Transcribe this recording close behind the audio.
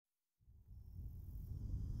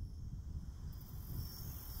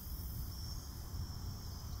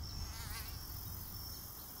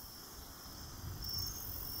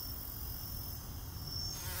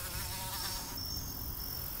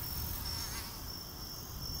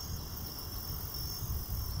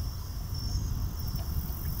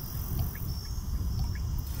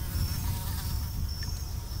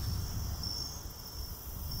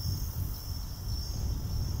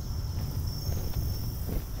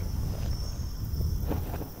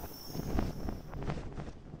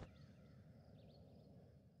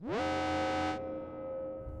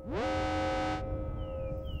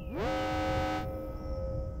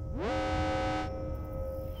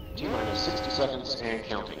seconds and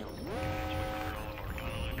counting.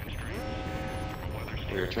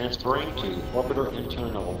 We are transferring to orbiter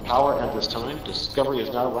internal power at this time. Discovery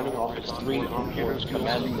is now running off its 3 onboard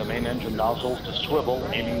commanding the main engine nozzles to swivel,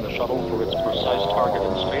 aiming the shuttle for its precise target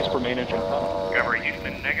in space for main engine power. Discovery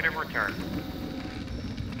Houston, negative return.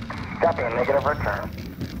 Copy, negative return.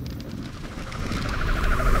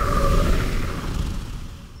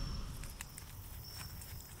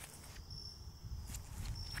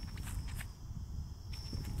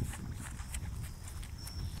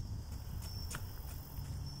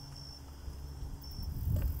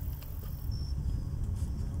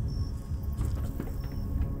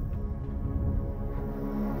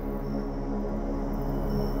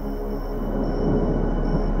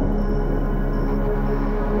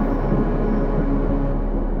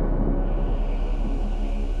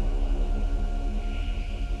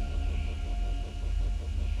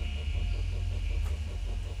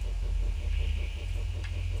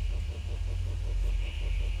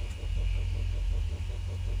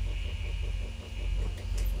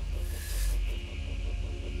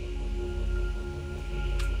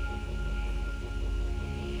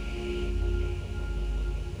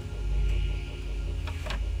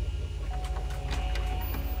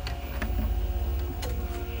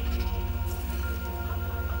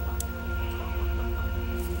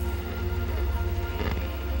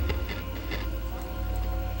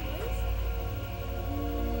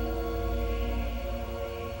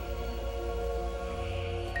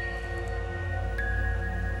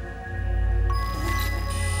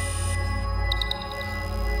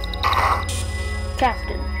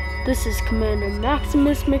 Captain, this is Commander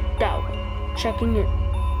Maximus McDowell, checking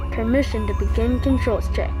in. Permission to begin controls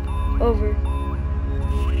check. Over.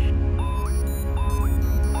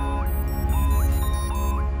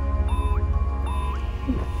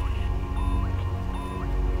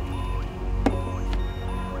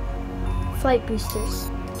 Flight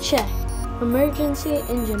boosters, check. Emergency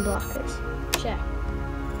engine blockers, check.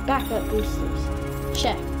 Backup boosters,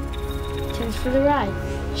 check. Turns for the ride,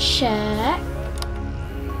 check.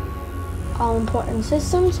 All important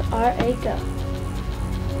systems are a go.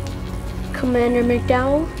 Commander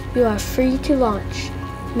McDowell, you are free to launch.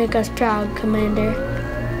 Make us proud, Commander.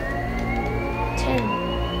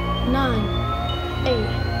 10, 9,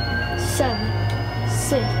 8, 7,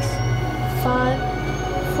 6, 5,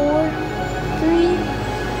 4, 3,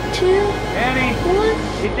 2, Danny,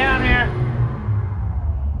 1. get down here.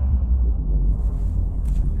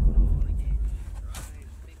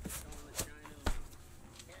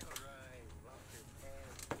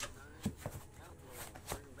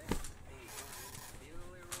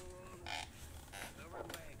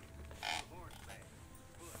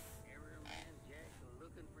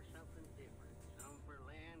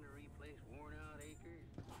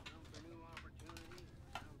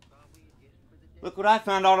 Look what I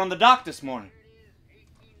found out on the dock this morning.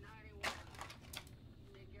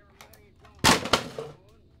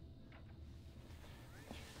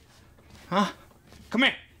 Huh? Come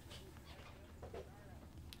here.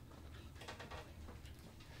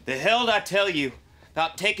 The hell did I tell you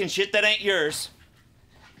about taking shit that ain't yours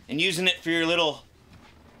and using it for your little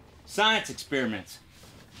science experiments?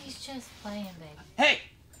 He's just playing, baby. Hey!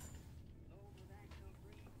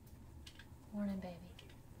 Morning, baby.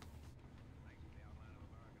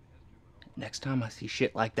 Next time I see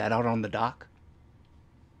shit like that out on the dock,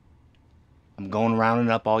 I'm going rounding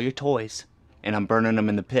up all your toys and I'm burning them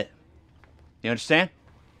in the pit. You understand?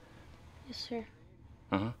 Yes, sir.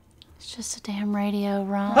 Uh-huh. It's just a damn radio,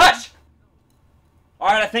 Ron. Hush!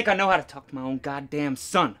 Alright, I think I know how to talk to my own goddamn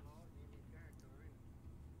son.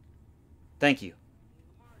 Thank you.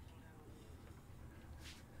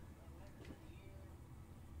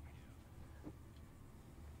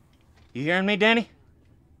 You hearing me, Danny?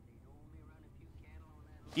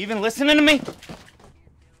 You even listening to me?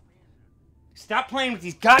 Stop playing with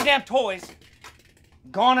these goddamn toys.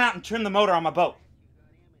 Go on out and trim the motor on my boat.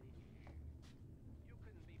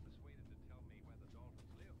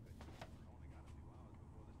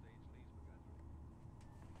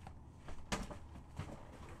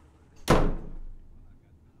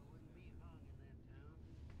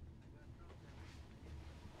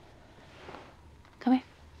 Come here.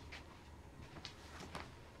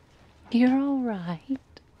 You're all right.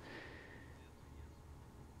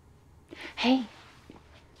 Hey,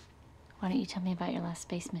 why don't you tell me about your last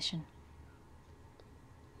space mission?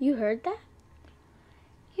 You heard that?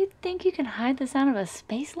 You think you can hide the sound of a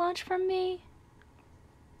space launch from me?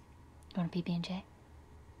 You want a PB&J?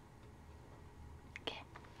 Okay.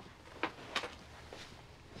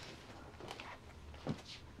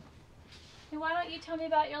 Hey, why don't you tell me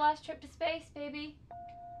about your last trip to space, baby?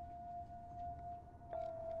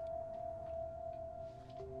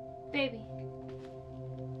 Baby.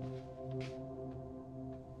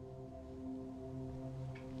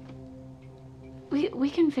 We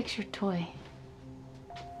can fix your toy.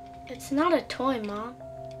 It's not a toy, Mom.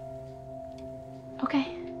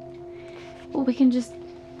 Okay. Well, we can just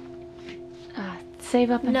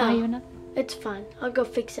save up and buy you another. It's fine. I'll go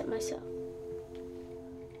fix it myself.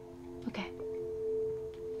 Okay.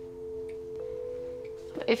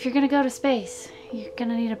 If you're gonna go to space, you're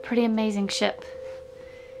gonna need a pretty amazing ship.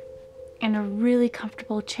 And a really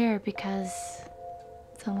comfortable chair because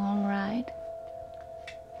it's a long ride.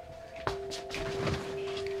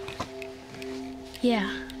 Yeah,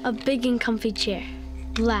 a big and comfy chair.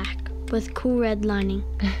 Black, with cool red lining,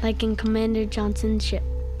 like in Commander Johnson's ship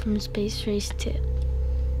from Space Race 2.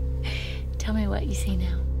 Tell me what you see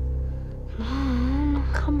now. Mom.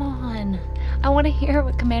 Come on. I want to hear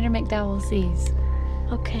what Commander McDowell sees.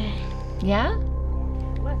 Okay. Yeah?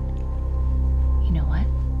 What? You know what?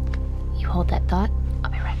 You hold that thought.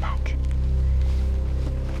 I'll be right back.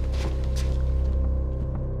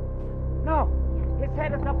 No! His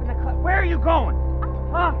head is up in the cloud. Where are you going?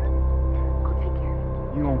 Huh? I'll take care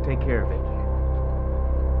of it. You won't take care of it.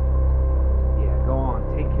 Yeah, go on.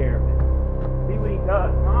 Take care of it. See what he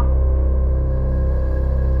does, huh?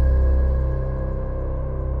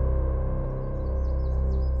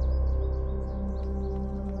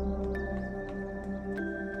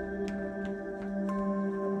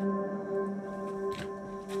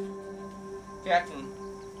 Captain,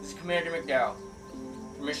 this is Commander McDowell.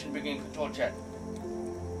 Permission to begin control check.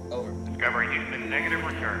 Over. Discovery Houston, negative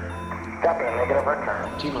return. Copy, negative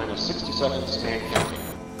return. T-minus 60 seconds and counting.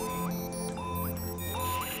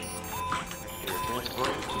 We're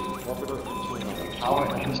transferring to orbiter internal power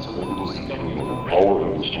and discovery.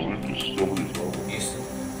 Houston,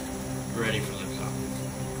 ready for liftoff.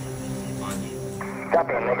 On you.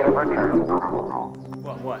 Copy, negative return.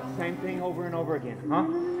 What? Same thing over and over again, huh?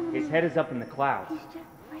 His head is up in the clouds.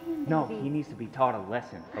 No, he needs to be taught a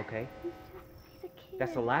lesson, okay?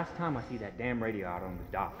 That's the last time I see that damn radio out on the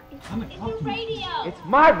dock. It's your radio! It's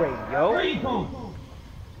my radio! Where are you going?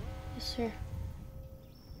 Yes, sir.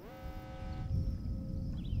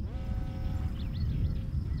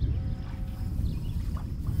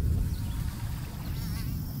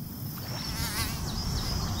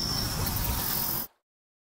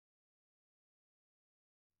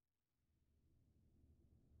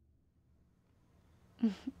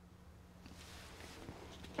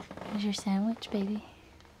 Here's your sandwich, baby.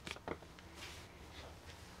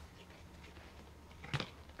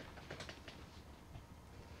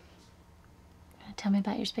 Tell me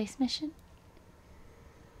about your space mission.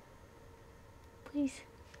 Please.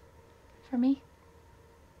 For me.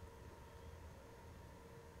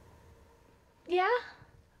 Yeah?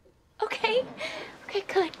 Okay.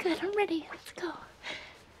 Okay, good. I'm ready. Let's go.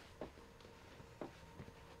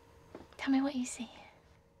 Tell me what you see.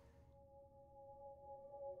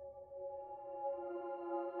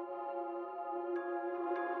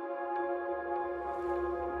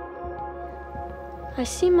 I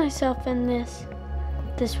see myself in this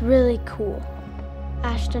really cool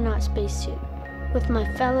astronaut spacesuit with my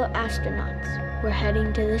fellow astronauts. We're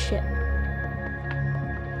heading to the ship.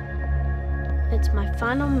 It's my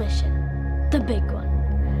final mission, the big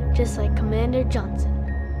one. Just like Commander Johnson,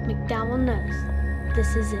 McDowell knows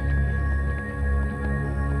this is it.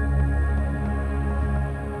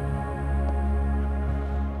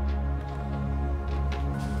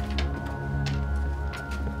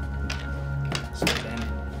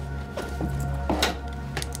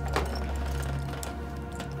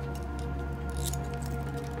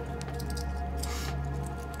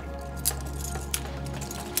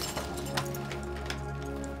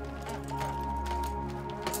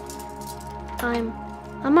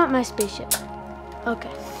 I'm at my spaceship.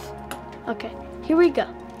 Okay, here we go.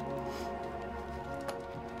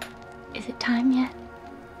 Is it time yet?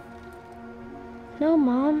 No,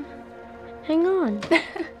 Mom. Hang on.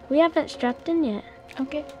 We haven't strapped in yet.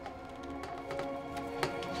 Okay.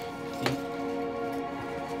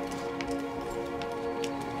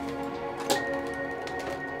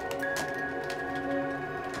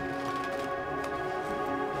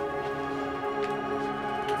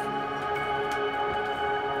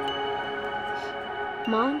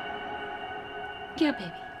 Mom? Yeah,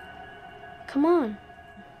 baby. Come on.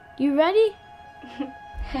 You ready?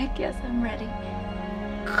 I guess I'm ready.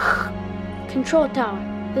 Control tower.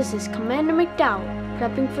 This is Commander McDowell,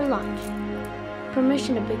 prepping for launch.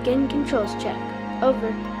 Permission to begin controls check.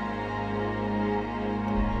 Over.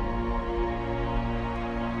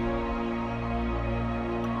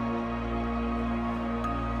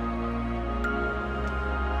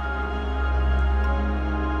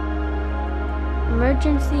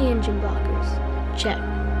 Emergency engine blockers. Check.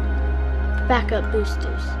 Backup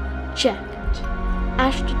boosters. Check.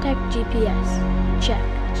 Astrotech GPS. Check.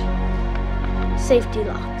 Safety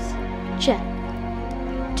locks. Check.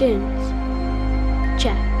 Tunes.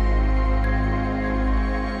 Check.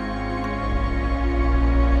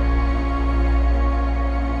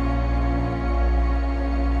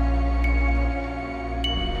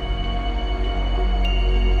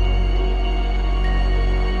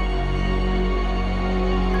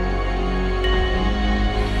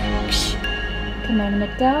 Commander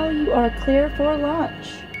McDowell, you are clear for launch.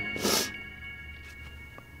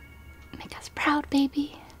 Make us proud,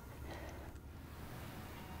 baby.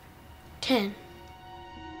 10.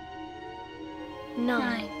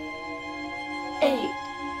 9. 8,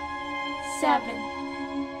 7,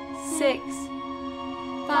 6,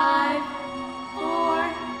 5,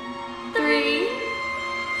 4, 3,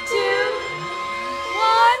 2,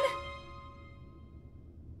 1.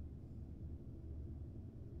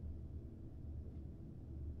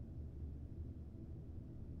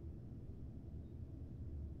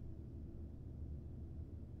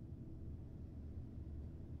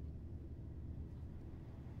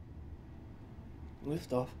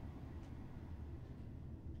 Liftoff.